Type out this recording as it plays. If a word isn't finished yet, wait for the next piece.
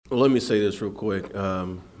Well, let me say this real quick.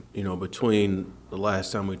 Between the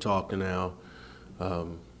last time we talked and now,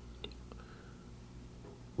 um,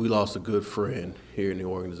 we lost a good friend here in the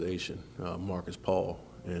organization, Marcus Paul,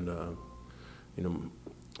 and you know,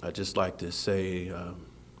 I just like to say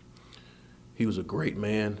he was a great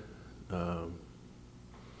man. Um,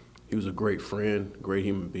 he was a great friend, great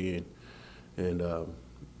human being, and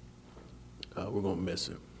we're gonna miss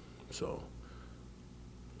him. So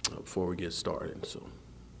before we get started,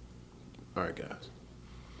 all right, guys.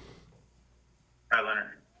 Hi,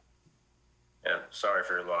 Leonard. Yeah, sorry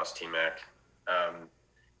for your loss, T-Mac.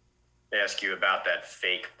 They ask you about that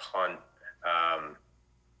fake punt.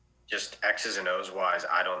 Just X's and O's wise,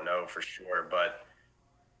 I don't know for sure, but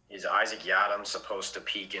is Isaac Yiadom supposed to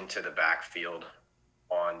peek into the backfield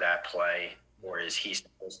on that play, or is he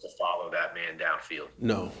supposed to follow that man downfield?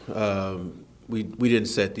 No, we didn't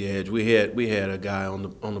set the edge. We had a guy on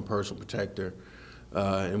the personal protector,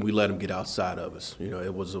 and we let him get outside of us.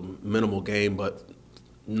 It was a minimal game, but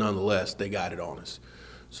nonetheless, they got it on us.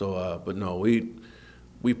 So, but no,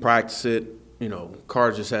 we practice it.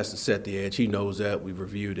 Carr just has to set the edge. He knows that. We've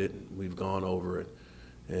reviewed it. We've gone over it,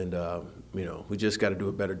 and we just got to do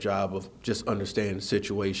a better job of just understanding the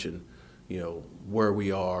situation. Where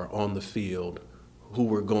we are on the field, who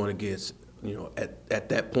we're going against. At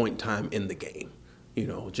that point in time in the game.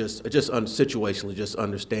 Just situationally, just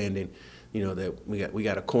understanding. That we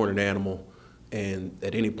got a cornered animal, and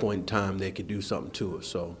at any point in time they could do something to us.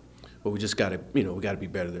 So, but we just got to we got to be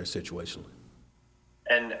better there situationally.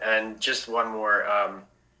 And just one more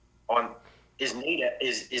on is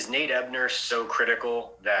Nate Ebner so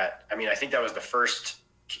critical that I think that was the first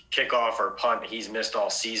kickoff or punt he's missed all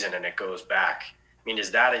season and it goes back.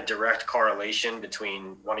 Is that a direct correlation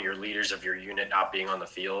between one of your leaders of your unit not being on the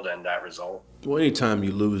field and that result? Well, anytime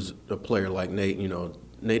you lose a player like Nate,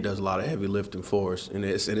 Nate does a lot of heavy lifting for us, and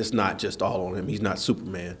it's not just all on him. He's not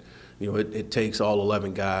Superman. It takes all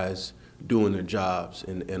 11 guys doing their jobs,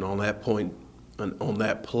 and on that point, on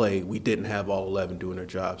that play, we didn't have all 11 doing their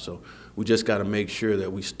job. So we just got to make sure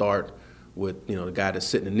that we start with the guy that's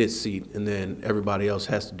sitting in this seat, and then everybody else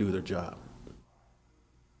has to do their job.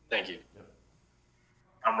 Thank you.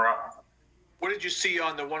 I'm Rob. What did you see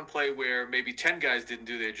on the one play where maybe 10 guys didn't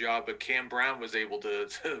do their job, but Cam Brown was able to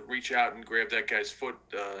reach out and grab that guy's foot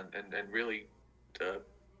and really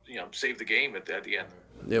save the game at the end?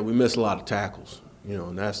 Yeah, we missed a lot of tackles,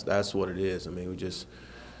 and that's what it is. We just,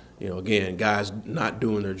 again, guys not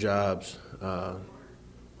doing their jobs.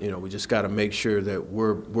 We just got to make sure that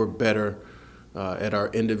we're better at our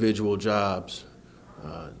individual jobs.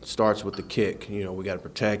 Starts with the kick. We got to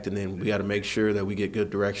protect, and then we got to make sure that we get good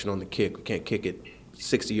direction on the kick. We can't kick it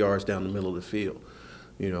 60 yards down the middle of the field,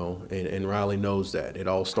 and Riley knows that. It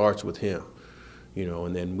all starts with him,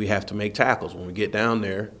 and then we have to make tackles. When we get down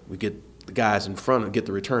there, we get the guys in front of, get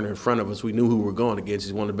the returner in front of us. We knew who we were going against.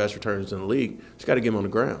 He's one of the best returners in the league. Just got to get him on the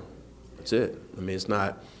ground. That's it.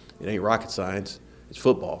 It ain't rocket science. It's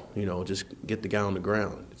football. Just get the guy on the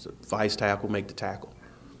ground. It's a vice tackle, make the tackle.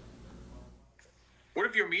 What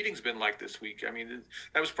have your meetings been like this week?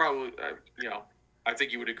 That was probably, I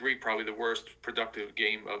think you would agree, probably the worst productive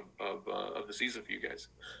game of the season for you guys,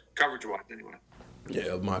 coverage-wise anyway.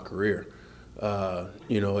 Yeah, of my career.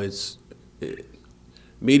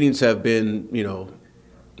 Meetings have been,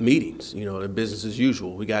 meetings. They're business as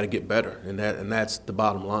usual. We got to get better, and that's the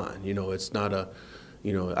bottom line. It's not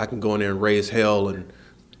I can go in there and raise hell and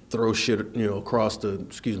throw shit, across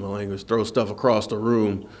excuse my language, throw stuff across the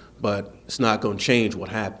room, but it's not going to change what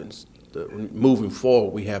happens. Moving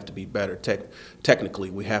forward, we have to be better.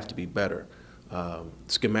 Technically, we have to be better.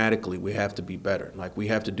 Schematically, we have to be better. We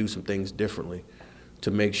have to do some things differently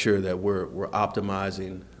to make sure that we're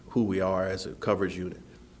optimizing who we are as a coverage unit.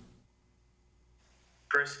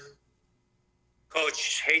 Chris?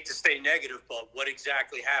 Coach, hate to stay negative, but what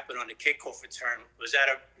exactly happened on the kickoff return? Was that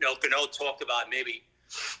Gano talked about maybe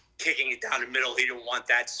kicking it down the middle? He didn't want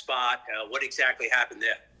that spot. What exactly happened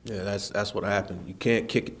there? Yeah, that's what happened. You can't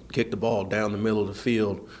kick the ball down the middle of the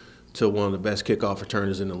field to one of the best kickoff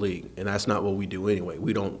returners in the league, and that's not what we do anyway.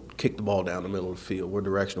 We don't kick the ball down the middle of the field. We're a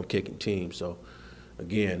directional kicking team. So,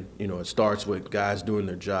 again, it starts with guys doing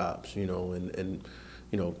their jobs, and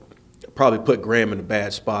probably put Graham in a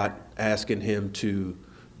bad spot, asking him to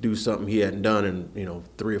do something he hadn't done in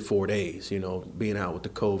 3 or 4 days. Being out with the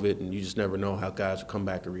COVID, and you just never know how guys will come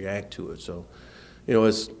back and react to it. So,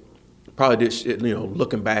 it's probably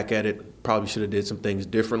looking back at it, probably should have did some things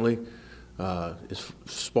differently. As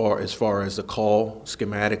far as the call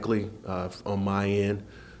schematically on my end,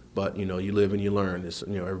 but you live and you learn.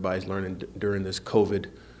 Everybody's learning during this COVID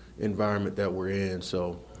environment that we're in.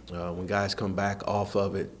 So When guys come back off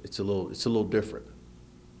of it, it's a little different.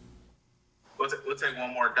 We'll take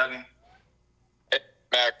one more, Dougie. Hey,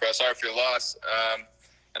 Mac, sorry for your loss.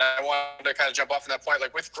 And I wanted to kind of jump off on that point.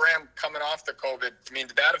 Like with Graham coming off the COVID, I mean,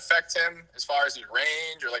 did that affect him as far as his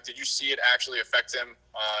range, or like did you see it actually affect him,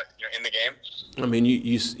 in the game? I mean,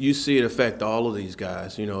 you see it affect all of these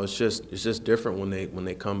guys. It's just different when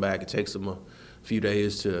they come back. It takes them a few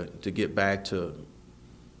days to get back to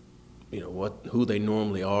who they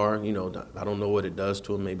normally are. I don't know what it does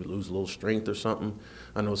to them. Maybe lose a little strength or something.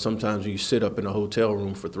 I know sometimes when you sit up in a hotel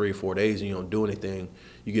room for 3 or 4 days and you don't do anything,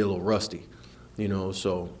 you get a little rusty.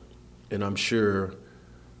 So, and I'm sure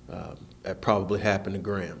that probably happened to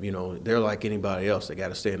Graham. They're like anybody else. They got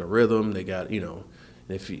to stay in a rhythm. They got,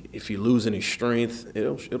 if you lose any strength,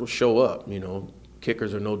 it'll show up.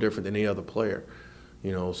 Kickers are no different than any other player.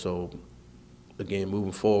 So again,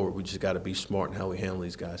 moving forward, we just got to be smart in how we handle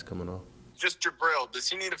these guys coming off. Just Jabril, does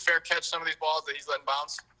he need to fair catch some of these balls that he's letting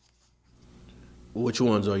bounce? Which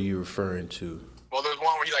ones are you referring to? Well, there's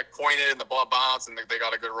one where he pointed and the ball bounced and they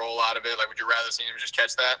got a good roll out of it. Like, would you rather see him just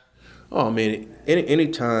catch that? Oh, I mean,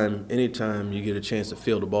 anytime you get a chance to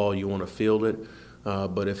field the ball, you want to field it.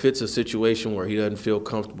 But if it's a situation where he doesn't feel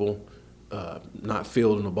comfortable not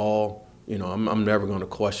fielding the ball, I'm never going to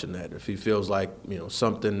question that. If he feels like,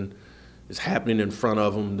 something is happening in front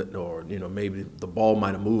of him, or, maybe the ball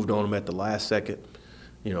might have moved on him at the last second,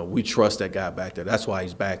 we trust that guy back there. That's why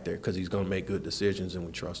he's back there, because he's going to make good decisions, and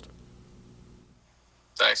we trust him.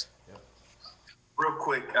 Thanks. Real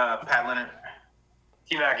quick, Pat Leonard.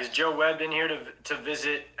 T-Mac, is Joe Webb in here to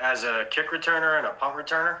visit as a kick returner and a punt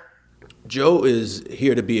returner? Joe is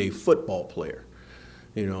here to be a football player.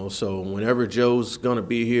 So whenever Joe's going to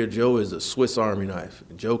be here, Joe is a Swiss Army knife.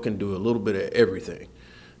 Joe can do a little bit of everything,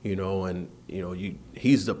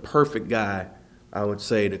 he's the perfect guy, I would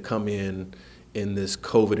say, to come in this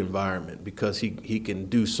COVID environment, because he can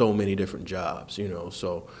do so many different jobs,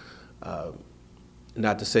 so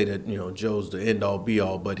not to say that, Joe's the end-all,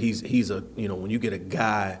 be-all, but he's a, when you get a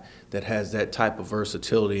guy that has that type of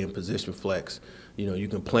versatility and position flex, you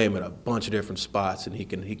can play him at a bunch of different spots, and he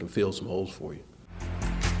can fill some holes for you.